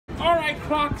Hi,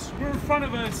 Crocs. We're in front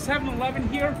of a 7-Eleven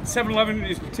here. 7-Eleven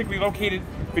is particularly located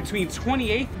between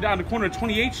 28th, down the corner of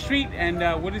 28th Street,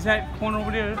 and what is that corner over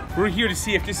there? We're here to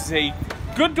see if this is a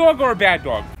good dog or a bad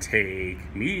dog.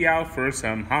 Take me out for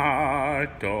some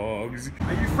hot dogs.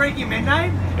 Are you Frankie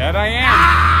Midnight? That I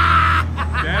am.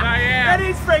 That I am. That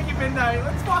is Frankie Midnight.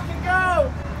 Let's fucking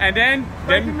go. And then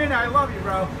Frankie Midnight, I love you,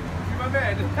 bro. You're my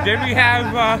man. Then we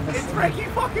have it's Frankie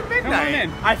fucking Midnight. come on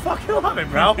in. I fucking love it,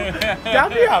 bro. Down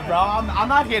me up, bro. I'm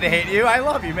not here to hate you. I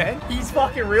love you, man. He's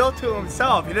fucking real to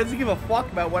himself. He doesn't give a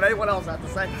fuck about what anyone else has to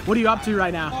say. What are you up to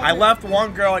right now? I left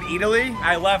one girl in Italy.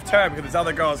 I left her because this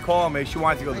other girl was calling me. She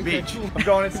wanted to go to the beach. I'm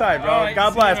going inside, bro. Right,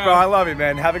 God bless, bro. I love you,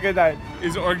 man. Have a good night.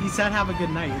 He said have a good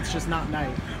night. It's just not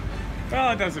night.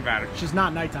 Well, it doesn't matter. It's just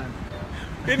not nighttime.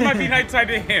 It might be nighttime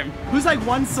to him. Who's like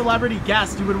one celebrity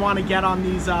guest you would want to get on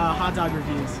these hot dog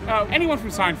reviews? Anyone from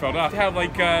Seinfeld. Have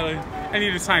like any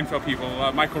of the Seinfeld people.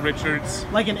 Michael Richards.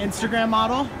 Like an Instagram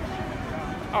model?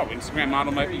 Oh, Instagram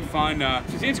model might be fun.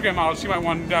 She's an Instagram model. She might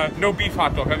want no beef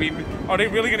hot dog. I mean, are they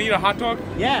really gonna eat a hot dog?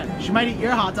 Yeah, she might eat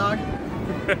your hot dog.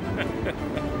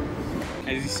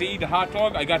 As you see, the hot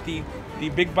dog, I got the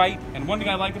big bite, and one thing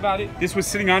I liked about it, this was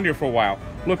sitting on there for a while.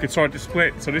 Look, it started to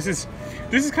split. So this is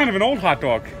kind of an old hot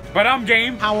dog, but I'm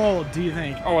game. How old do you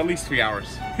think? Oh, at least 3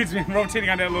 hours. It's been rotating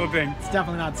on that little thing. It's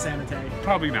definitely not sanitary.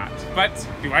 Probably not. But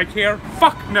do I care?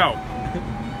 Fuck no.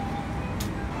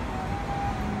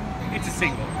 It's a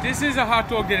single. This is a hot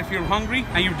dog that if you're hungry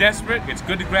and you're desperate, it's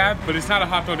good to grab, but it's not a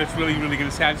hot dog that's really gonna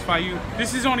satisfy you.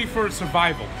 This is only for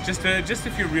survival, just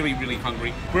if you're really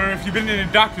hungry. Where if you've been in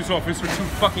a doctor's office for 2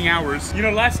 fucking hours, you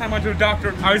know, last time I went to a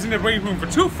doctor, I was in the waiting room for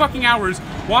 2 fucking hours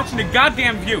watching the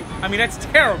goddamn View. I mean, that's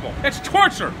terrible. That's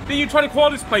torture. Then you try to call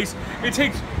this place, it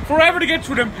takes forever to get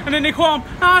to them, and then they call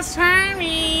them, oh, sorry,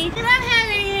 you don't have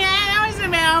any hours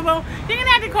available. You're gonna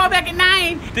have to call back at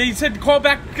 9. They said to call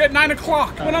back at 9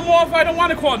 o'clock. When I'm off, I don't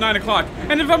want to call at 9 o'clock.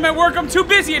 And if I'm at work, I'm too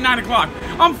busy at 9 o'clock.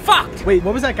 I'm fucked. Wait,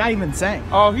 what was that guy even saying?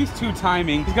 Oh, he's too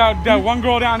timing. He's got one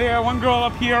girl down there, one girl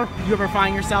up here. You ever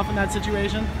find yourself in that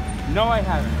situation? No, I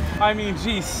haven't. I mean,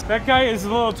 geez, that guy is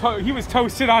a little, he was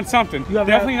toasted on something.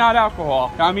 Definitely not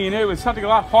alcohol. I mean, it was something a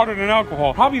lot harder than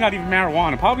alcohol. Probably not even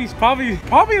marijuana.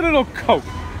 Probably a little coke.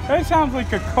 That sounds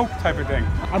like a Coke type of thing.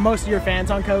 Are most of your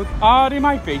fans on Coke? They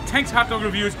might be. Tank's Hot Dog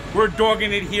Reviews, we're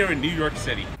dogging it here in New York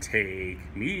City. Take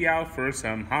me out for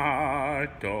some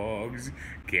hot dogs.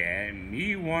 Get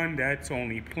me one that's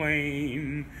only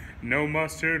plain. No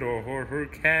mustard or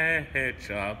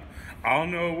ketchup. I'll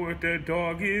know what the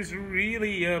dog is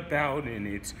really about, and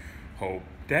it's hope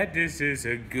that this is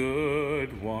a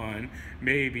good one.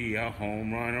 Maybe a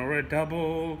home run or a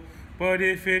double. But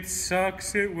if it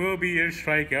sucks, it will be a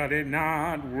strikeout and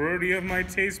not worthy of my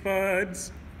taste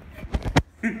buds.